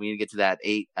take it. We need to get to that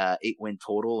 8 win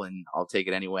total, and I'll take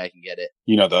it any way I can get it.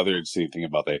 The other interesting thing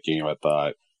about that game, I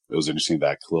thought it was interesting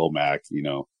that Khalil Mack,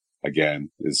 again,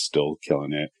 is still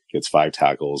killing it. Gets 5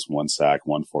 tackles, 1 sack,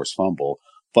 1 forced fumble,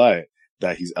 but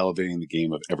that he's elevating the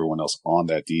game of everyone else on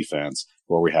that defense,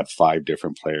 where we had 5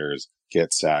 different players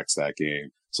get sacks that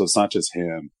game. So it's not just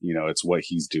him, it's what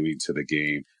he's doing to the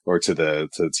game or to the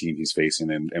team he's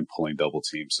facing and pulling double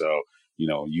teams. So,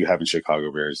 you having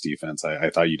Chicago Bears defense, I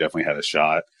thought you definitely had a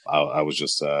shot. I was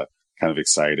just kind of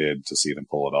excited to see them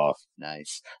pull it off.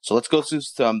 Nice. So let's go through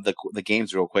some the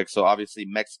games real quick. So obviously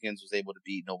Mexicans was able to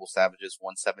beat Noble Savages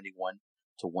 171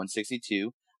 to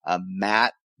 162.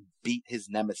 Matt beat his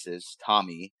nemesis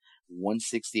Tommy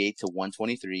 168 to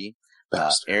 123.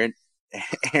 Aaron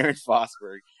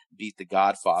Fosberg beat the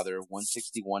Godfather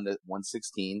 161 to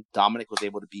 116. Dominic was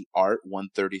able to beat Art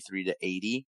 133 to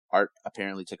 80. Art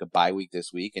apparently took a bye week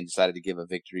this week and decided to give a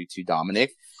victory to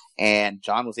Dominic. And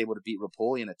John was able to beat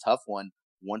Rapoli in a tough one,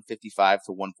 155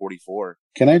 to 144.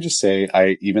 Can I just say,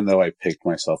 even though I picked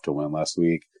myself to win last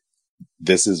week,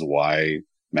 this is why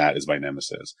Matt is my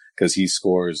nemesis, because he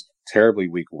scores terribly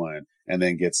week 1 and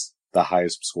then gets the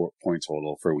highest point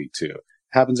total for week 2.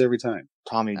 Happens every time.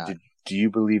 Tommy, do you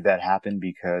believe that happened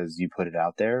because you put it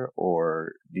out there,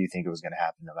 or do you think it was going to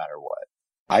happen no matter what?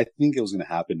 I think it was going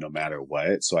to happen no matter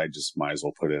what, so I just might as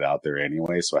well put it out there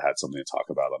anyway, so I had something to talk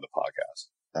about on the podcast.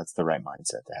 That's the right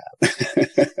mindset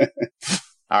to have.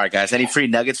 All right, guys. Any free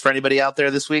nuggets for anybody out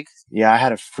there this week? Yeah, I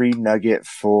had a free nugget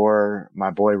for my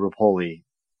boy Rapoli.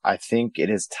 I think it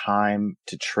is time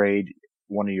to trade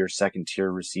one of your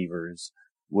second-tier receivers,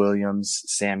 Williams,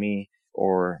 Sammy,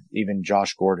 or even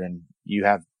Josh Gordon. You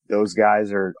have those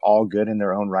guys are all good in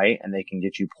their own right, and they can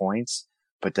get you points.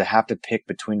 But to have to pick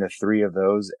between the 3 of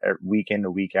those week in to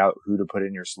week out, who to put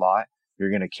in your slot, you're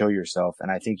going to kill yourself.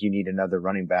 And I think you need another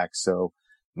running back. So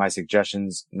my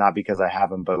suggestions, not because I have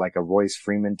them, but like a Royce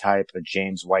Freeman type, a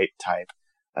James White type,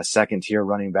 a second tier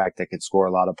running back that could score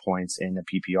a lot of points in a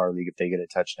PPR league if they get a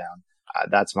touchdown.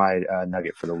 That's my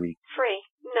nugget for the week. Free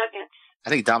nuggets. I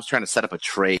think Dom's trying to set up a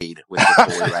trade with the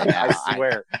boy right now.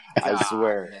 I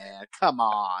swear. Man, come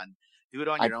on. Do it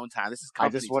on your own time. This is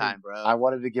company time, bro. I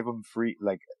wanted to give him free,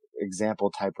 like, example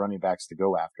type running backs to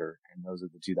go after, and those are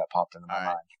the two that popped into my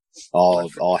mind.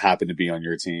 All happen to be on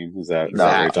your team. Is that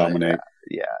right, Dominic?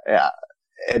 Yeah.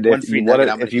 And if you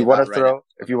want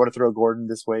to throw Gordon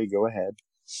this way, go ahead.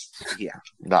 Yeah.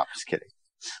 No, I'm just kidding.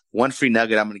 One free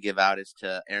nugget I'm going to give out is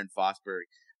to Aaron Fosberg.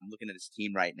 I'm looking at his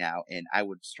team right now, and I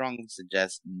would strongly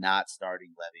suggest not starting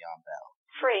Le'Veon Bell.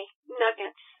 Free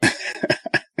nuggets.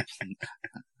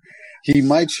 He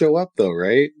might show up though,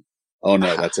 right? Oh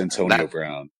no, that's Antonio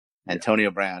Brown.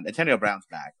 Antonio Brown's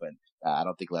back, but I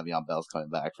don't think Le'Veon Bell's coming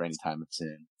back for any time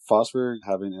soon. Fosberg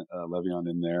having Le'Veon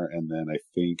in there, and then I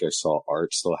think I saw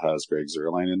Art still has Greg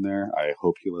Zuerlein in there. I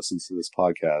hope he listens to this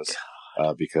podcast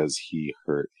because he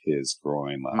hurt his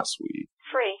groin last week.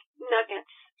 Free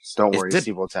nuggets. Don't worry,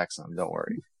 Steve will text him. Don't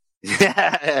worry.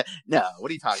 No,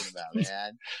 what are you talking about,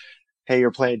 man? Hey,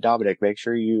 you're playing Dominic. Make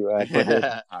sure you put it.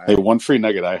 Right. Hey, one free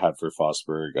nugget I had for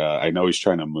Fosberg. I know he's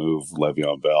trying to move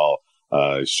Le'Veon Bell.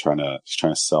 He's trying to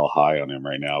sell high on him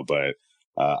right now, but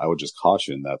I would just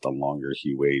caution that the longer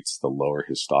he waits, the lower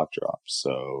his stock drops.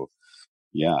 So,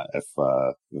 yeah, if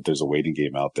there's a waiting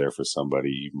game out there for somebody,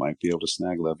 you might be able to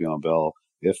snag Le'Veon Bell.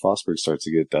 If Fosberg starts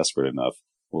to get desperate enough,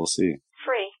 we'll see.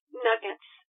 Free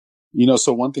nuggets.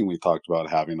 So one thing we talked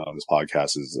about having on this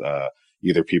podcast is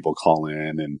either people call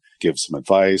in and give some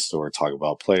advice or talk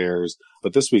about players.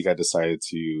 But this week I decided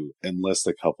to enlist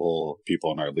a couple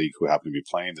people in our league who happen to be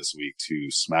playing this week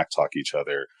to smack talk each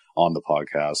other on the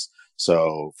podcast.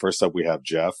 So first up, we have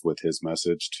Jeff with his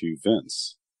message to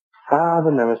Vince.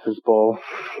 The Nemesis Bowl.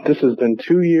 This has been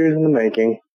 2 years in the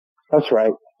making. That's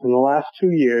right. In the last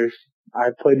 2 years,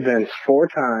 I've played Vince 4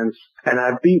 times, and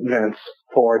I've beat Vince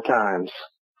 4 times.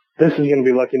 This is going to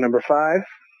be lucky number 5,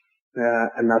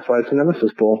 and that's why it's a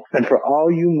Nemesis Bowl. And for all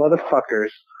you motherfuckers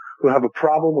who have a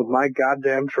problem with my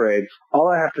goddamn trades, all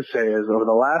I have to say is over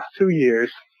the last 2 years,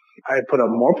 I have put up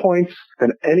more points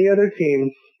than any other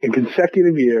team in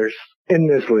consecutive years in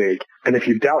this league. And if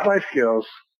you doubt my skills,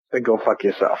 then go fuck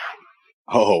yourself.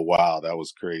 Oh, wow. That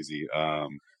was crazy.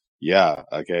 Yeah.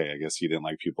 Okay. I guess he didn't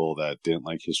like people that didn't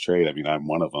like his trade. I mean, I'm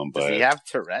one of them, but. Does he have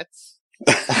Tourette's?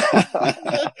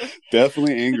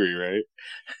 Definitely angry, right?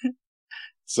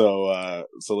 So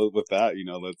with that,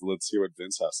 let's hear what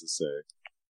Vince has to say.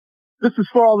 This is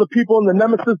for all the people in the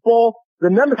Nemesis Bowl. The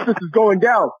Nemesis is going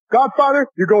down. Godfather,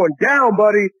 you're going down,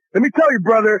 buddy. Let me tell you,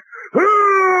 brother.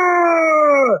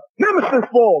 Nemesis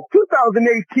Bowl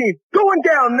 2018. Going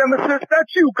down, Nemesis.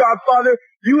 That's you, Godfather.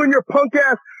 You and your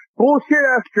punk-ass,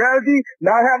 bullshit-ass strategy,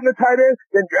 not having a tight end,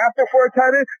 then drafting for a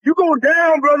tight end. You going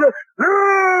down, brother.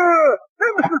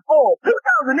 Nemesis Bowl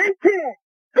 2018.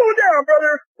 Going down,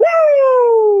 brother.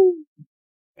 Woo!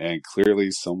 And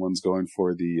clearly someone's going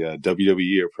for the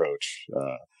WWE approach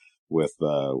with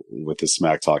the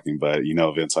smack talking. But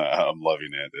Vince, I'm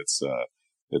loving it.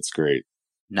 It's great.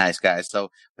 Nice, guys.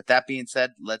 So with that being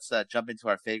said, let's jump into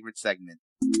our favorite segment.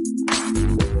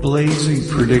 Blazing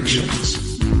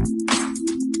predictions.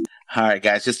 All right,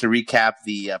 guys, just to recap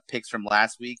the picks from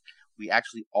last week, we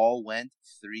actually all went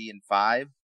 3 and 5.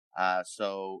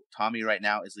 So Tommy right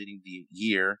now is leading the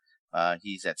year.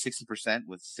 He's at 60%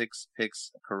 with 6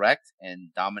 picks correct,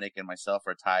 and Dominic and myself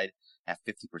are tied at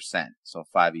 50%. So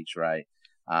 5 each right.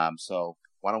 So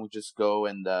why don't we just go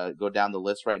and go down the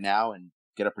list right now and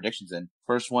get our predictions in.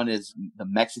 First one is the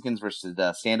Mexicans versus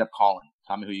the Stand Up Colin.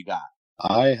 Tell me who you got.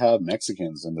 I have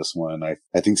Mexicans in this one. I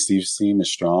think Steve's team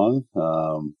is strong,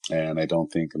 and I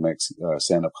don't think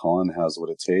Stand Up Colin has what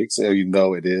it takes, even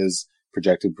though it is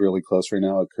projected really close right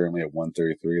now, currently at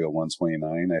 133 to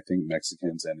 129. I think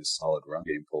Mexicans and his solid run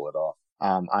game pull it off.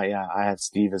 I have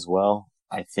Steve as well.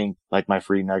 I think, like my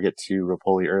free nugget to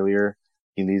Rapoli earlier,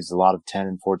 he leaves a lot of 10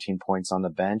 and 14 points on the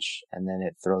bench, and then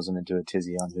it throws him into a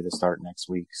tizzy on who to start next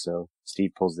week. So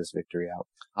Steve pulls this victory out.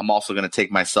 I'm also going to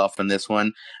take myself in this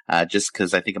one, just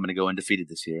because I think I'm going to go undefeated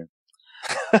this year.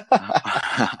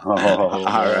 All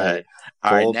right.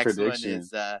 Next prediction. one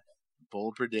is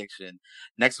bold prediction.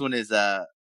 Next one is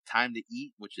Time to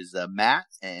Eat, which is Matt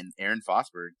and Aaron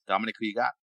Fosberg. Dominic, who you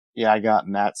got? Yeah, I got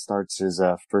Matt starts his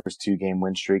first 2-game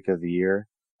win streak of the year.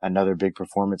 Another big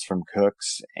performance from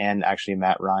Cooks and actually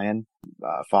Matt Ryan.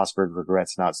 Fosberg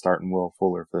regrets not starting Will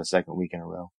Fuller for the second week in a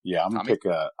row. Yeah, I'm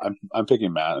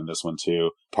picking Matt in this one too,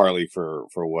 partly for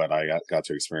what I got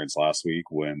to experience last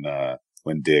week when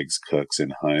when Diggs, Cooks,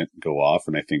 and Hunt go off,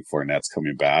 and I think Fournette's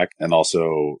coming back. And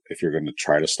also, if you're going to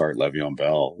try to start Le'Veon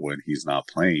Bell when he's not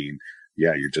playing,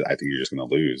 I think you're just going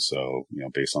to lose. So,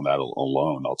 based on that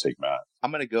alone, I'll take Matt.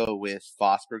 I'm going to go with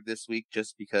Fosberg this week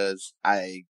just because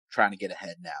I'm trying to get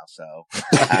ahead now. So,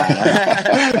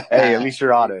 hey, at least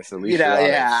you're honest. At least you're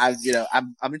honest.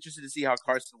 I'm interested to see how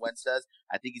Carson Wentz does.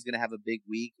 I think he's going to have a big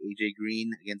week. AJ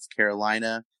Green against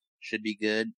Carolina should be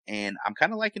good. And I'm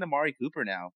kind of liking Amari Cooper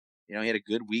now. He had a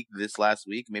good week this last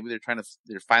week. Maybe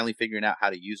they're finally figuring out how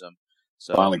to use him.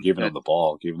 So finally giving him the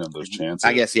ball, giving him those chances.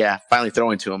 I guess, finally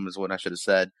throwing to him is what I should have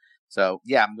said. So,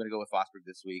 I'm going to go with Fosberg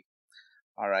this week.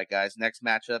 All right, guys. Next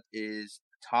matchup is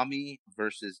Tommy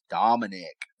versus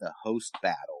Dominic, the host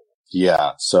battle.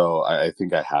 Yeah, so I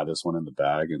think I had this one in the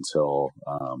bag until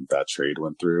that trade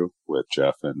went through with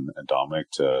Jeff and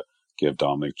Dominic to give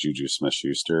Dominic Juju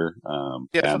Smith-Schuster. You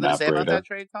have something to say about that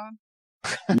trade, Tom?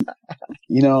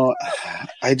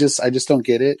 I just don't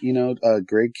get it.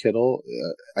 Greg Kittle,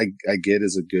 I get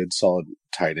is a good, solid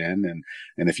tight end. And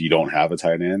if you don't have a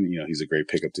tight end, he's a great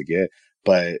pickup to get.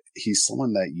 But he's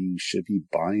someone that you should be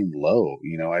buying low.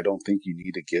 I don't think you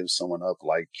need to give someone up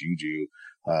like Juju,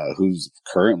 who's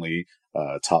currently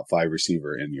top 5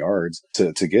 receiver in yards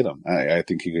to get him. I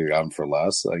think he could have got him for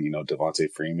less.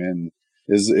 Devontae Freeman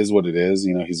is what it is.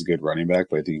 He's a good running back,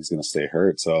 but I think he's going to stay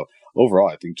hurt. So overall,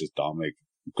 I think just Dominic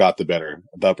got the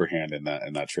upper hand in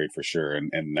that trade for sure.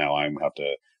 And now I'm have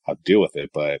to deal with it,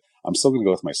 but I'm still going to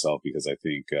go with myself because I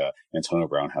think Antonio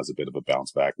Brown has a bit of a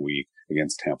bounce back week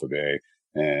against Tampa Bay,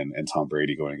 and Tom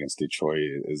Brady going against Detroit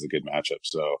is a good matchup.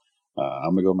 So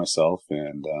I'm going to go with myself,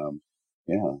 and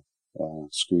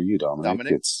screw you,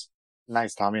 Dominic. It's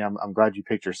nice, Tommy. I'm glad you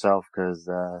picked yourself because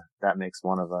that makes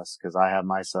one of us, because I have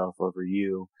myself over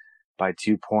you by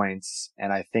 2 points,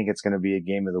 and I think it's going to be a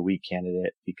game of the week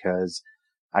candidate because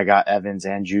I got Evans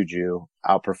and Juju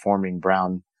outperforming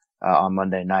Brown on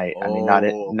Monday night. I mean,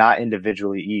 not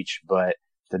individually each, but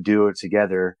the duo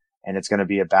together, and it's going to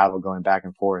be a battle going back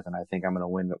and forth, and I think I'm going to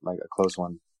win like a close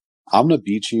one. I'm going to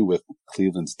beat you with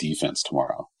Cleveland's defense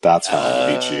tomorrow. That's how I'm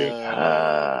going to beat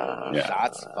you.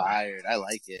 Shots fired. I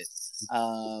like it.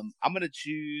 I'm going to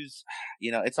choose,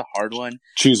 it's a hard one.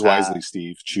 Choose wisely,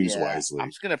 Steve. Choose wisely. I'm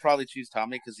just going to probably choose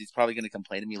Tommy because he's probably going to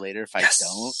complain to me later if I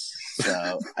don't.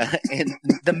 So, and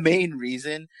the main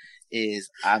reason is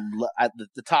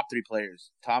the top 3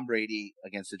 players, Tom Brady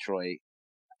against Detroit,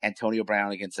 Antonio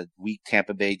Brown against a weak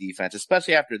Tampa Bay defense,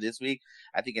 especially after this week.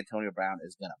 I think Antonio Brown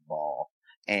is going to ball.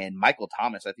 And Michael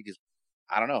Thomas, I think, is,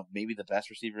 maybe the best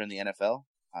receiver in the NFL,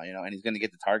 and he's going to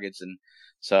get the targets. And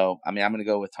so, I'm going to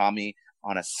go with Tommy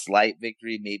on a slight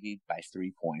victory, maybe by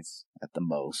 3 points at the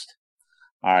most.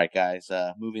 All right, guys,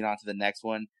 moving on to the next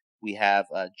one. We have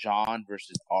John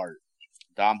versus Art.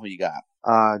 Dom, who you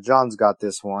got? John's got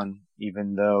this one,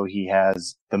 even though he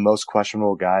has the most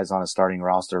questionable guys on a starting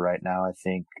roster right now. I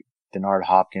think Denard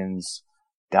Hopkins,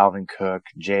 Dalvin Cook,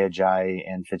 Jay Ajayi,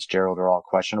 and Fitzgerald are all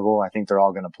questionable. I think they're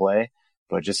all going to play,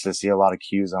 but just to see a lot of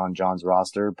cues on John's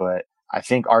roster. But I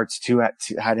think Art's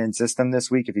two-tight-end system this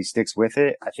week, if he sticks with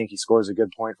it, I think he scores a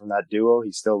good point from that duo.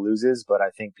 He still loses, but I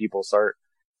think people start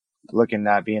looking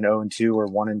at being 0-2 or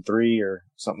 1-3 or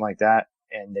something like that,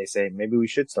 and they say maybe we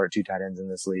should start 2 tight ends in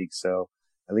this league. So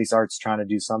at least Art's trying to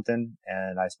do something,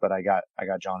 but I got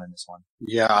John in this one.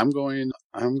 Yeah, I'm going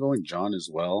John as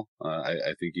well.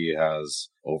 I think he has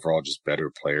overall just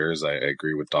better players. I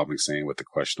agree with Dominic saying with the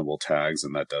questionable tags,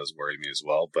 and that does worry me as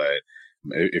well. But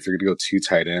if you're going to go 2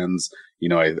 tight ends,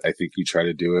 I think you try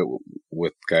to do it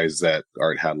with guys that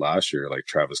Art had last year, like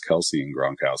Travis Kelce and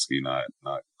Gronkowski, not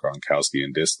Gronkowski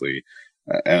and Disley.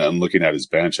 And I'm looking at his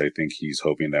bench. I think he's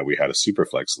hoping that we had a super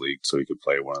flex league so he could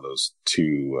play one of those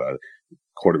 2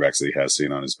 quarterbacks that he has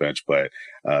sitting on his bench. But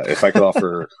if I could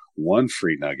offer one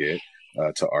free nugget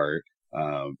to Art,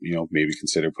 maybe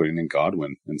consider putting in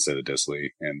Godwin instead of Disley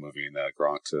and moving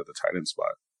Gronk to the tight end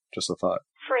spot. Just a thought.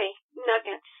 Free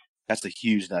nuggets. That's a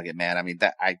huge nugget, man. I mean,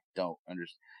 that I don't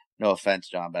understand. No offense,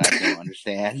 John, but I don't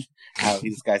understand how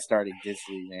this guy starting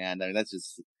Disley, man. I mean, that's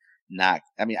just not.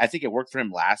 I mean, I think it worked for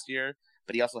him last year,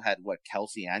 but he also had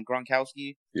Kelce and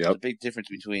Gronkowski. Yep. There's a big difference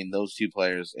between those 2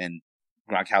 players and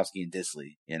Gronkowski and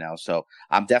Disley, So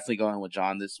I'm definitely going with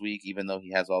John this week, even though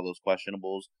he has all those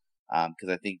questionables, because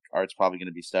I think Art's probably going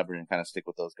to be stubborn and kind of stick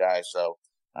with those guys. So,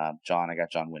 John, I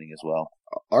got John winning as well.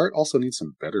 Art also needs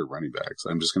some better running backs.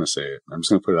 I'm just going to say it. I'm just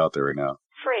going to put it out there right now.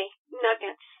 Free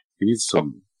nuggets. He needs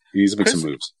to make some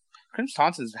moves. Chris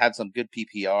Thompson's had some good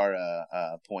PPR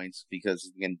points because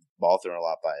he's getting ball thrown a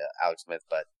lot by Alex Smith.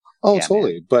 But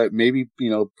totally. Man. But maybe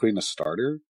putting a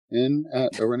starter in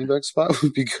at a running back spot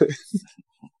would be good.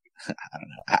 I don't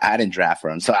know. I didn't draft for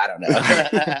him, so I don't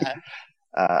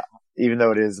know. Even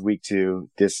though it is week 2,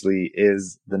 Disley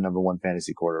is the number 1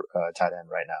 fantasy tight end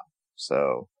right now.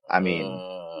 So, I mean,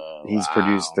 he's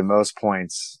produced the most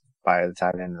points by the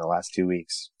tight end in the last 2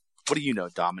 weeks. What do you know,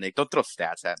 Dominic? Don't throw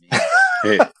stats at me.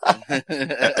 Hey,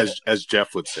 as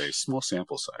Jeff would say, small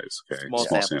sample size. Okay, Small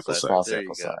sample size. Small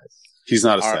sample size. He's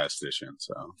not a statistician,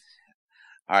 so. All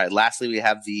right. Lastly, we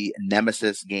have the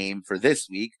nemesis game for this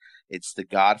week. It's The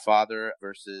Godfather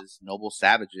versus Noble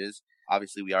Savages.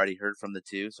 Obviously, we already heard from the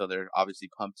two, so they're obviously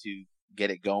pumped to get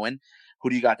it going. Who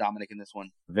do you got, Dominic, in this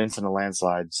one? Vince in a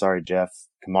landslide. Sorry, Jeff.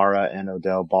 Kamara and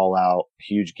Odell ball out,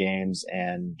 huge games,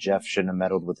 and Jeff shouldn't have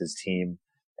meddled with his team.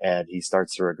 And he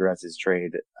starts to regret his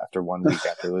trade after 1 week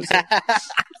after losing.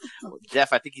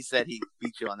 Jeff, I think he said he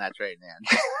beat you on that trade, man.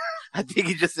 I think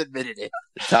he just admitted it.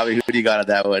 Tommy, who do you got on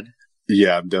that one?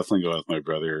 Yeah, I'm definitely going with my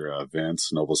brother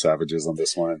Vince, Noble Savages on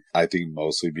this one. I think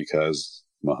mostly because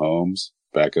Mahomes,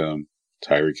 Beckham,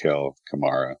 Tyreek Hill,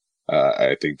 Kamara.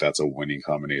 I think that's a winning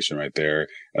combination right there.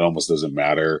 It almost doesn't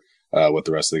matter what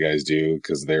the rest of the guys do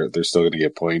because they're still going to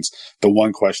get points. The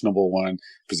one questionable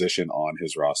position on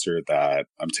his roster that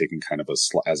I'm taking kind of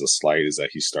as a slight is that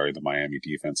he started the Miami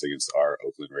defense against our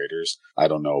Oakland Raiders. I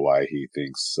don't know why he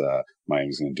thinks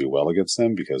Miami's going to do well against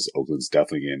them because Oakland's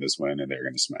definitely getting this win and they're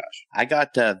going to smash. I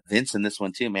got Vince in this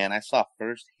one too, man. I saw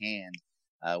firsthand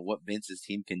what Vince's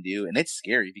team can do, and it's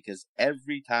scary because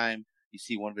every time you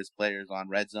see one of his players on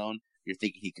red zone, you're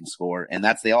thinking he can score, and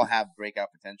they all have breakout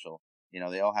potential. You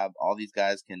know, all these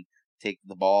guys can take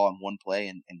the ball on one play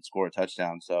and score a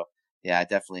touchdown. So, yeah, I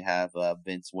definitely have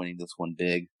Vince winning this one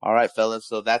big. All right, fellas.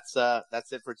 So that's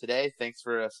it for today. Thanks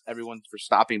for everyone for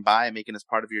stopping by and making us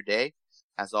part of your day.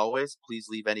 As always, please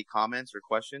leave any comments or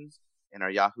questions in our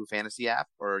Yahoo Fantasy app,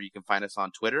 or you can find us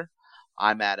on Twitter.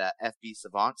 I'm at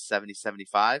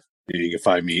FBSavant7075. And you can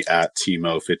find me at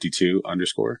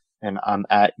Timo52_. And I'm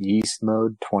at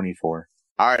YeastMode24. All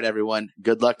right, everyone.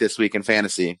 Good luck this week in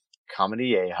fantasy.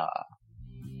 Comedy Yeehaw.